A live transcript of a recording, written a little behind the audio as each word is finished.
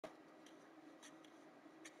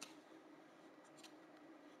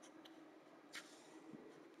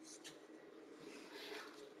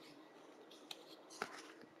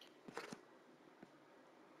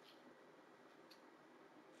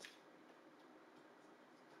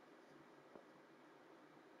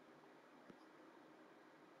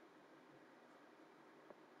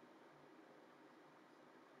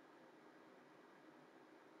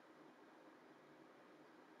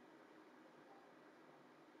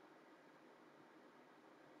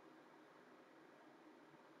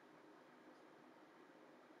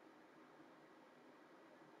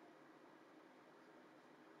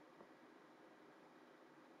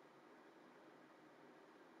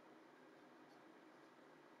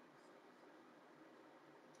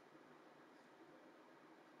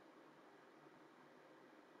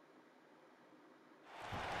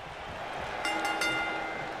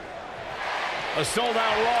A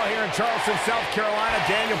sold-out Raw here in Charleston, South Carolina.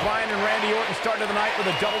 Daniel Bryan and Randy Orton started the night with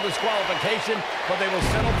a double disqualification, but they will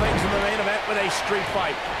settle things in the main event with a street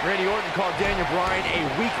fight. Randy Orton called Daniel Bryan a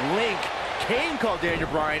weak link. Kane called Daniel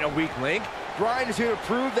Bryan a weak link. Bryan is here to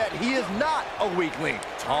prove that he is not a weak link.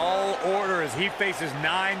 Tall order as he faces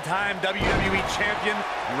 9-time WWE champion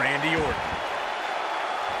Randy Orton.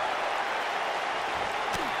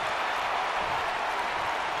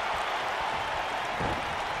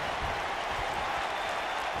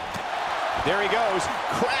 There he goes,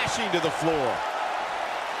 crashing to the floor.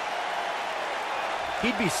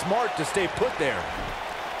 He'd be smart to stay put there.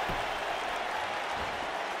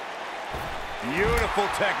 Beautiful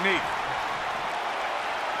technique.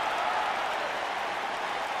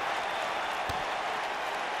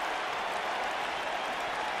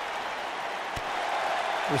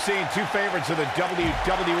 We're seeing two favorites of the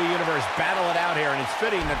WWE Universe battle it out here, and it's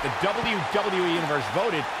fitting that the WWE Universe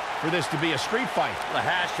voted for this to be a street fight. The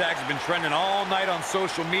hashtags have been trending all night on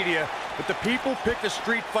social media, but the people picked a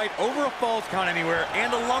street fight over a Falls Count Anywhere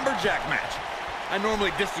and a lumberjack match. I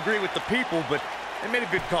normally disagree with the people, but they made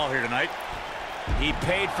a good call here tonight. He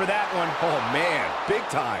paid for that one. Oh, man, big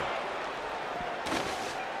time.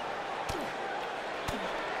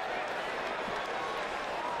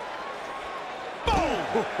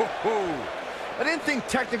 Boom! I didn't think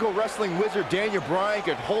technical wrestling wizard Daniel Bryan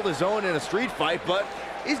could hold his own in a street fight, but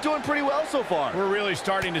he's doing pretty well so far. We're really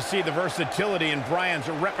starting to see the versatility in Bryan's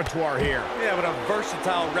repertoire here. Yeah, but a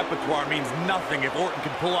versatile repertoire means nothing if Orton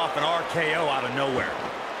can pull off an RKO out of nowhere.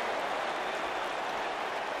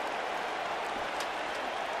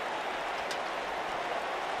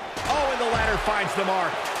 Oh, and the ladder finds the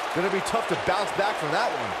mark. Gonna be tough to bounce back from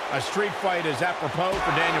that one. A street fight is apropos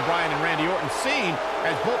for Daniel Bryan and Randy Orton, seen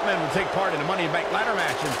as both men will take part in a Money in the Bank ladder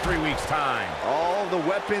match in 3 weeks' time. All the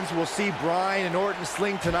weapons we'll see Bryan and Orton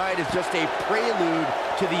sling tonight is just a prelude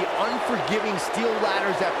to the unforgiving steel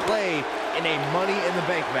ladders at play in a Money in the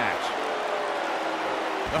Bank match.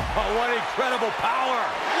 Oh, what incredible power!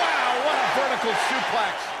 Wow, what a vertical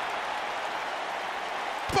suplex!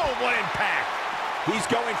 Boom, what impact! He's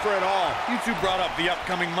going for it all. You two brought up the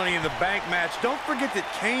upcoming Money in the Bank match. Don't forget that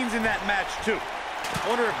Kane's in that match, too. I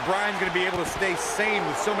wonder if Bryan's going to be able to stay sane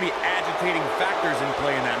with so many agitating factors in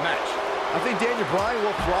play in that match. I think Daniel Bryan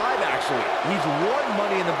will thrive, actually. He's won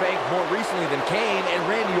Money in the Bank more recently than Kane, and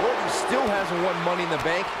Randy Orton still hasn't won Money in the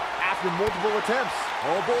Bank after multiple attempts.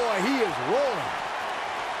 Oh, boy, he is rolling.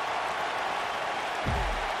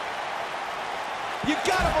 You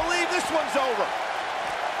gotta believe this one's over.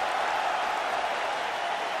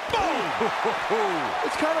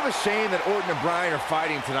 It's kind of a shame that Orton and Bryan are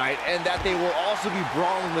fighting tonight and that they will also be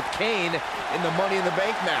brawling with Kane in the Money in the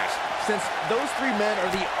Bank match, since those three men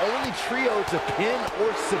are the only trio to pin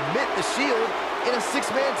or submit the Shield in a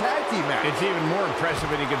 6-man tag team match. It's even more impressive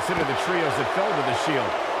when you consider the trios that fell to the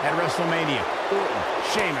Shield. At WrestleMania, Orton,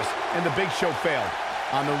 Sheamus, and The Big Show failed.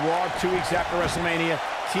 On the Raw 2 weeks after WrestleMania,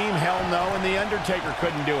 Team Hell No and The Undertaker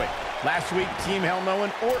couldn't do it. Last week, Team Hell No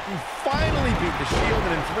and Orton finally beat the Shield,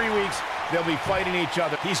 and in 3 weeks, they'll be fighting each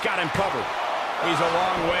other. He's got him covered. He's a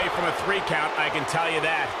long way from a 3 count, I can tell you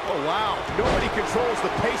that. Oh, wow. Nobody controls the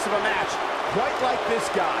pace of a match quite like this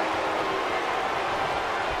guy.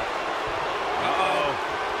 Uh-oh.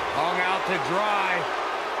 Hung out to dry.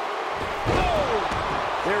 Oh!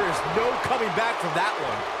 There is no coming back from that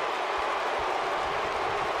one.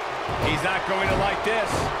 He's not going to like this.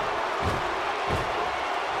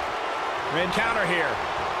 Counter here.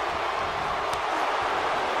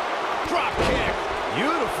 Drop kick.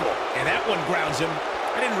 Beautiful. And that one grounds him.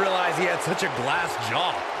 I didn't realize he had such a glass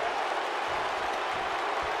jaw.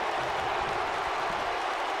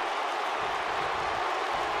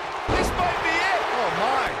 This might be it. Oh,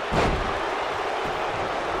 my.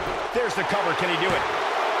 There's the cover. Can he do it?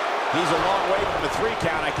 He's a long way from a 3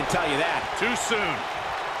 count, I can tell you that. Too soon.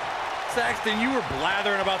 Saxton, you were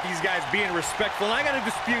blathering about these guys being respectful, and I got to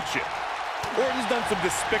dispute you. Orton's done some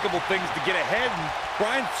despicable things to get ahead, and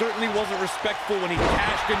Bryan certainly wasn't respectful when he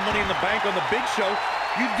cashed in Money in the Bank on the Big Show.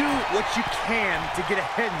 You do what you can to get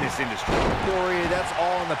ahead in this industry. Corey, that's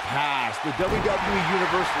all in the past. The WWE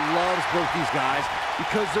Universe loves both these guys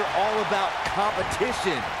because they're all about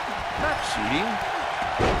competition, not cheating.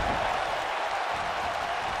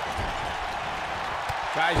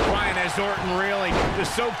 Guys, Bryan has Orton reeling. The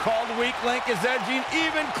so-called weak link is edging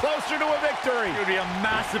even closer to a victory. It would be a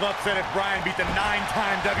massive upset if Bryan beat the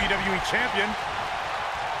 9-time WWE champion.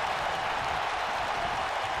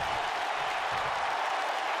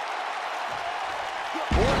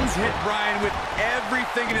 Orton's hit Bryan with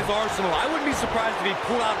everything in his arsenal. I wouldn't be surprised if he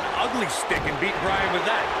pulled out an ugly stick and beat Bryan with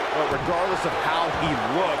that. But regardless of how he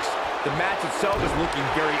looks, The match itself is looking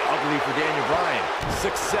very ugly for Daniel Bryan.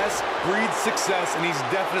 Success breeds success, and he's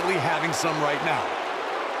definitely having some right now.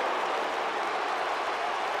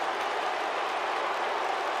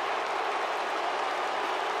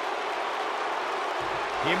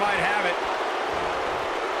 He might have it.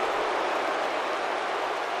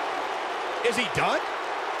 Is he done?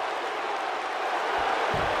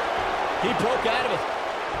 He broke out of it.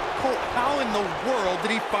 Cole, how in the world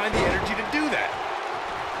did he find the energy to do that?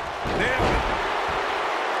 Nailed it.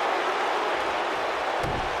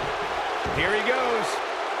 Here he goes.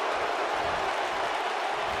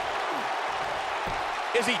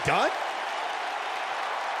 Is he done?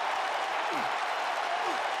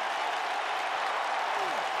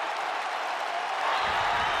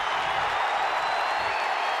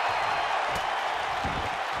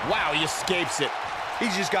 Wow, he escapes it.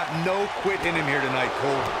 He's just got no quit in him here tonight,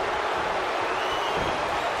 Cole.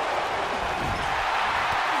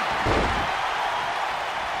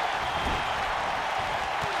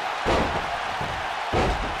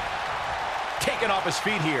 Taken off his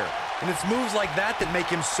feet here. And it's moves like that that make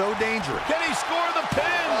him so dangerous. Can he score the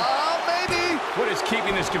pin? Maybe. What is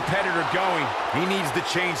keeping this competitor going? He needs to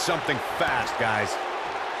change something fast, guys.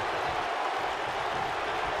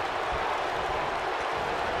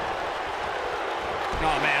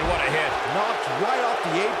 Oh, man, what a hit. Knocked right off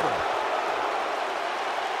the apron.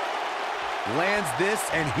 Lands this,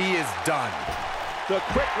 and he is done. The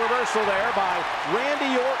quick reversal there by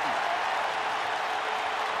Randy Orton.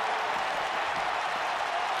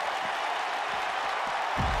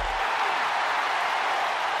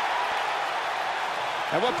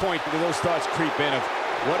 At what point do those thoughts creep in of,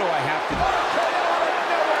 what do I have to do?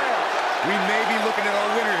 We may be looking at our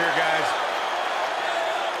winner here, guys.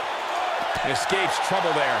 Escapes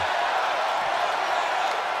trouble there.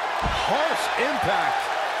 Harsh impact.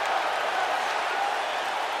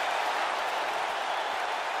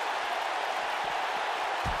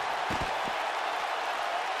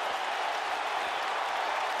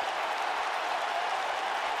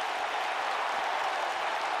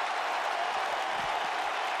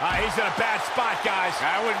 He's in a bad spot, guys.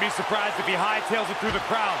 I wouldn't be surprised if he hightails it through the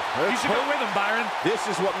crowd. You should go with him, Byron. This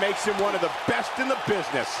is what makes him one of the best in the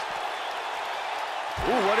business.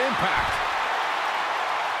 Ooh, what impact.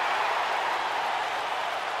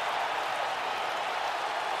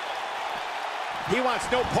 He wants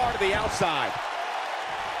no part of the outside.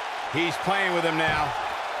 He's playing with him now.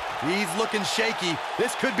 He's looking shaky.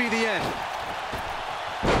 This could be the end.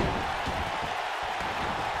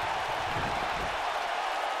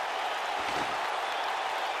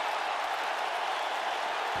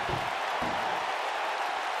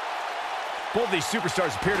 Both of these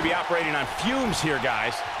superstars appear to be operating on fumes here,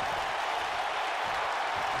 guys.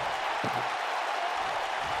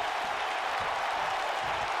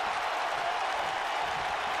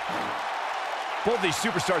 Both of these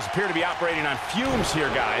superstars appear to be operating on fumes here,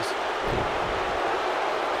 guys.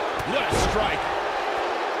 What a strike.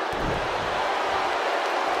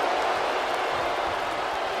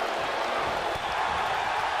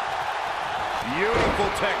 Beautiful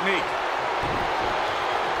technique.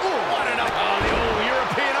 What an up! Oh, the old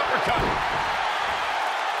European uppercut.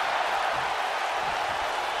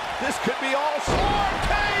 This could be all star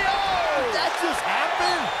KO! That just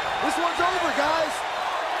happened? This one's over, guys.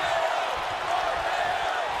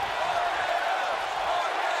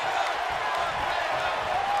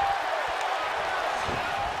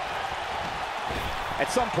 At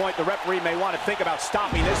some point, the referee may want to think about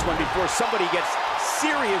stopping this one before somebody gets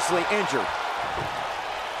seriously injured.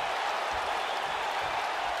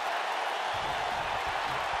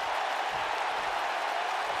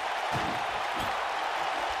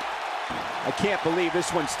 I can't believe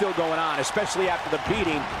this one's still going on, especially after the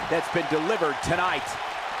beating that's been delivered tonight.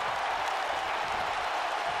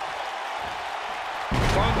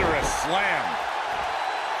 Thunderous slam.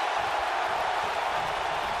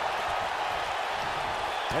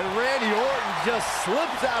 And Randy Orton just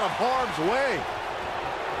slips out of harm's way.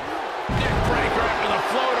 Neck breaker after the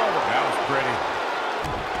float over. That was pretty.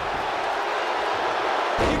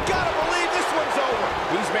 You gotta believe this one's over.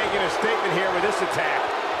 He's making a statement here with this attack.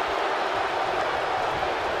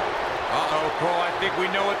 Uh-oh, Cole, I think we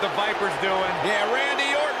know what the Viper's doing. Yeah,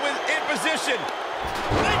 Randy Orton was in position.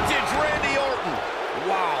 Vintage Randy Orton.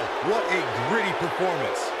 Wow, what a gritty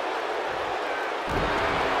performance.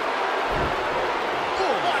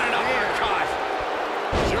 Oh, what an uppercut.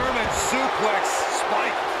 German suplex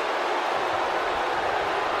spiked.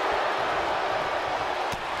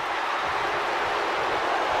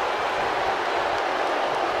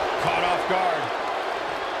 Caught off guard.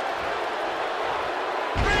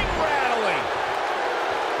 Ring rattling.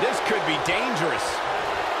 This could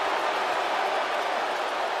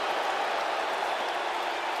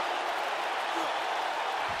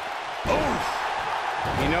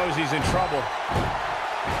He knows he's in trouble.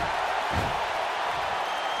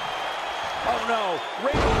 Oh no,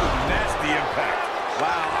 nasty impact.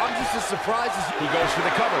 Wow, I'm just as surprised as he goes for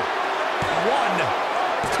the cover. 1,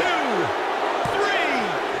 2, 3.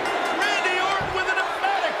 Randy Orton with an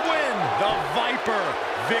emphatic win. The Viper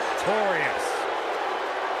victorious.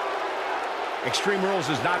 Extreme Rules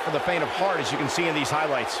is not for the faint of heart, as you can see in these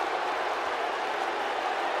highlights.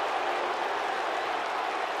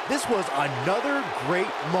 this was another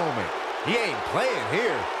great moment. He ain't playing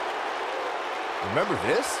here. Remember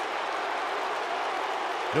this?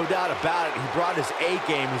 No doubt about it, he brought his A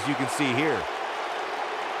game, as you can see here.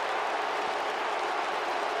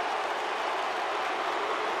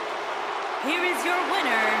 Here is your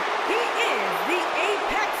winner. He is the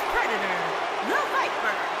Apex Predator, the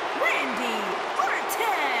Viper, Randy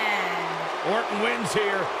Orton. Orton wins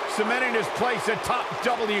here, cementing his place atop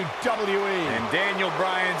WWE. And Daniel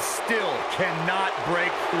Bryan still cannot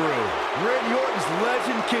break through. Randy Orton's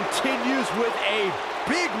legend continues with a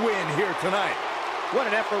big win here tonight. What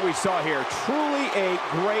an effort we saw here. Truly a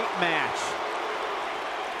great match.